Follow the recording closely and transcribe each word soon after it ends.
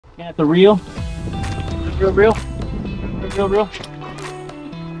At the reel. Reel.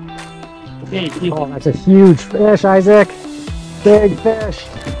 Okay, keep Oh, that's a huge fish, Isaac. Big fish.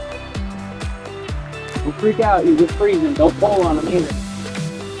 Don't freak out, he's just freezing. Don't pull on him either.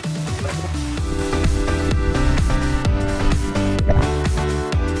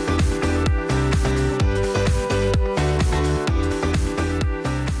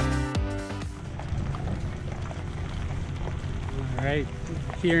 All right,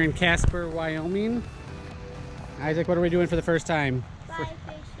 here in Casper, Wyoming. Isaac, what are we doing for the first time? Fly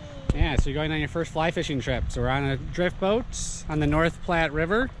fishing. Yeah, so you're going on your first fly fishing trip. So we're on a drift boat on the North Platte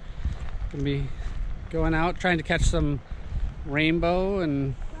River. Gonna be going out trying to catch some rainbow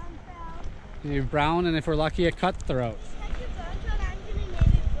and maybe brown, and if we're lucky, a cutthroat.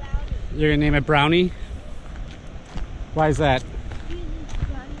 You're gonna name it Brownie? Why is that?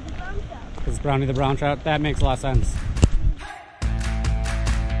 Because Brownie the brown trout? That makes a lot of sense.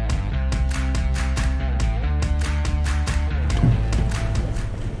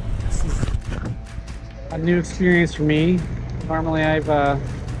 A new experience for me. Normally I've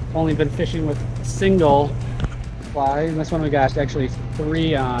only been fishing with a single fly, and this one we got actually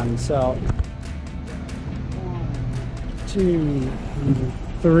 3 on, so 1, 2,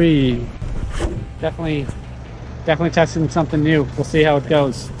 3. Definitely testing something new. We'll see how it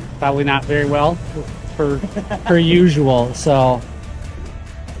goes. Probably not very well per usual, so.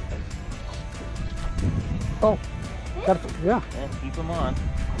 Oh, yeah. Yeah, keep him on.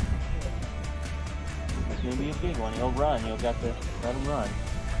 It's gonna be a big one. He'll run. You'll got to let him run.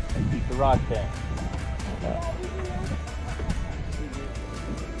 And keep the rod pin. There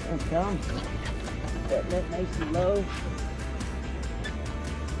it comes. Set that nice and low.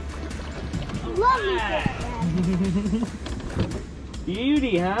 Love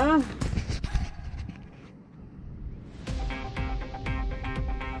Beauty, huh?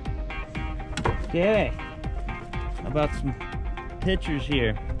 Okay. How about some pictures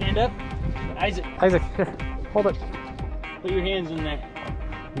here? Stand up. Isaac, Isaac, here, hold it. put your hands in there.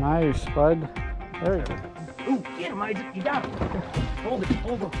 Nice, bud. There you go. Ooh, get him, Isaac. You got him. Hold it,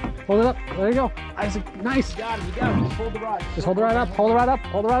 hold him. Hold it up. There you go. Isaac, nice. You got him, you got him. Just hold the rod. Just hold the rod up. Hold the rod up.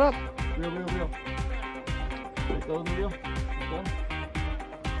 Hold the rod up. Reel. Let go of the reel. Let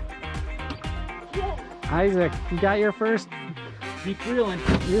go. Isaac, you got your first. Keep reeling.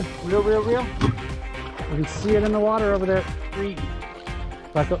 Yeah. Reel. You can see it in the water over there. Three.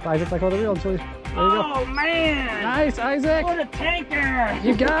 Isaac, let go of the reel until you. There you go. Oh, man. Nice, Isaac. What a tanker.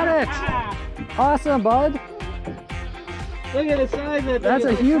 You got it. Awesome, bud. Look at the size of it. That's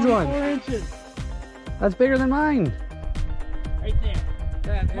a huge one. 4 inches. That's bigger than mine. Right there.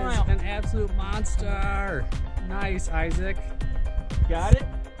 That is Smile. an absolute monster. Nice, Isaac. Got it?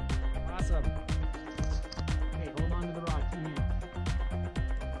 Awesome. Okay, hold on to the rod. 2 hands.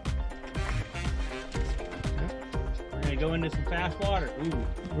 We're going to go into some fast water. Ooh, Ooh,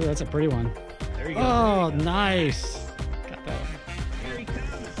 that's a pretty one. there you go. Oh, there you go. nice. Got that one. Here he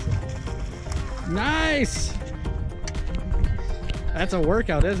comes. Nice. That's a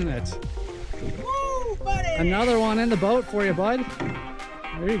workout, isn't it? Woo, buddy. Another one in the boat for you, bud.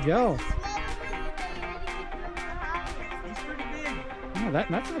 There you go. He's pretty big. Oh, that's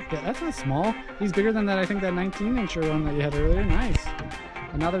not small. He's bigger than that. I think that 19-incher one that you had earlier. Nice.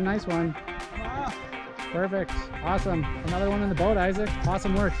 Another nice one. Ah, Perfect. Awesome. Another one in the boat, Isaac.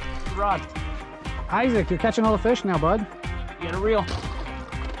 Awesome work. the rod. Isaac, you're catching all the fish now, bud. You got a reel.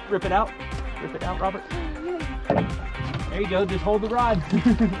 Rip it out. Rip it out, Robert. There you go. Just hold the rod.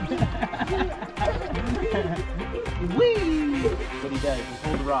 Whee! What he does is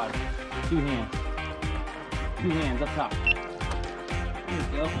hold the rod. 2 hands. 2 hands up top. There you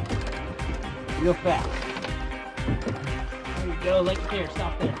go. Real fast. There you go. Like there.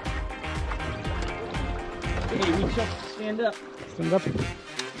 Stop there. Okay, reach up. Stand up. Stand up.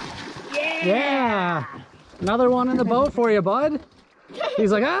 Yeah! Yeah. Another one in the boat for you, bud.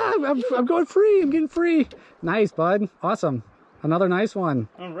 He's like, I'm going free. I'm getting free. Nice, bud. Awesome. Another nice one.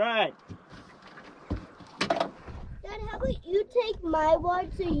 All right. Dad, how about you take my rod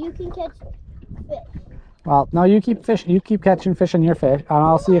so you can catch fish? Well, no, you keep catching fish in your fish, and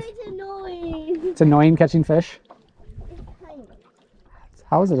I'll see if It's annoying. it's annoying catching fish. It's kind of.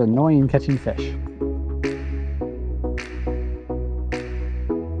 How is it annoying catching fish?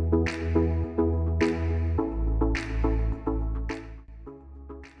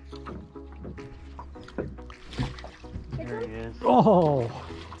 There he is. Oh,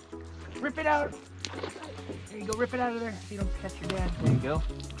 Rip it out. There you go. Rip it out of there so you don't catch your dad. There you go.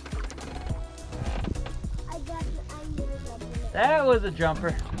 I got it. I'm gonna jump in it. That was a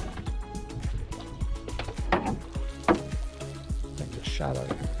jumper. take a shot of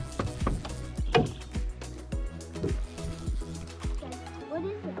it.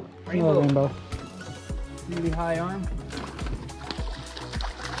 Hello, rainbow. Really high arm.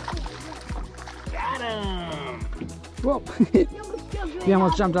 Got him! Whoa! He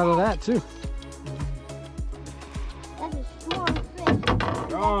almost jumped out of that too. That's a strong fish.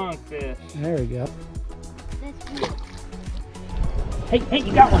 Strong fish. There we go. That's good. Hey,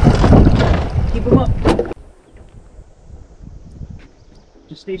 you got one. Keep him up.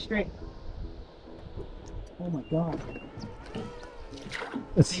 Just stay straight. Oh my God.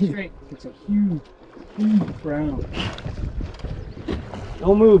 Stay straight. It's a huge brown.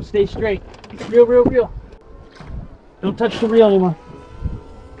 Don't move. Stay straight. Reel. Don't touch the reel anymore.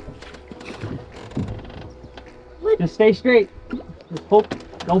 Just stay straight. Just pull.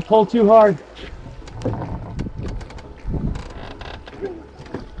 Don't pull too hard.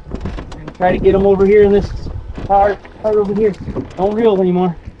 And try to get him over here in this part over here. Don't reel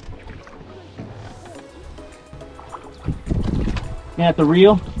anymore. You have to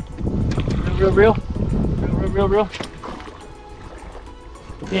reel. Reel.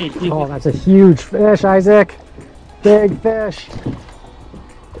 Okay, Oh, that's a huge fish, Isaac. Big fish.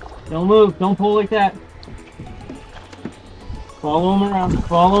 Don't move. Don't pull like that. Follow him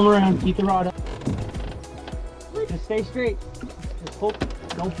around. Keep the rod up. Just stay straight. Just pull.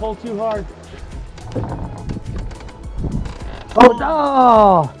 Don't pull too hard. Oh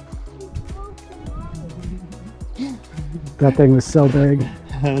no! That thing was so big.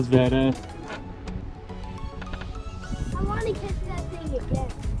 That was badass. I want to catch that thing again.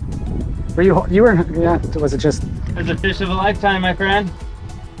 Were you were, yeah, was it just? That's a fish of a lifetime, my friend.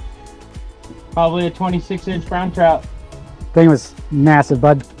 Probably a 26-inch brown trout. Thing was massive,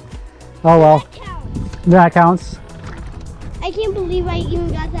 bud. Oh well. That counts. I can't believe I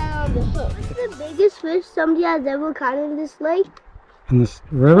even got that on the hook. What's the biggest fish somebody has ever caught in this lake? In this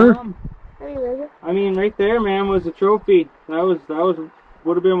river? I mean, right there, man, was a trophy. That would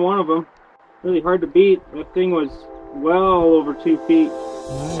have been one of them. Really hard to beat. That thing was well over 2 feet.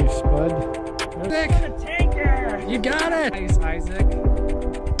 Nice, bud. Isaac! A tanker! You got it! Nice, Isaac.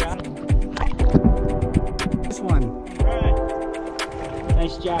 Got it. This one. Alright.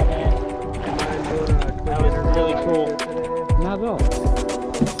 Nice job, man. That was really cool. Not at all.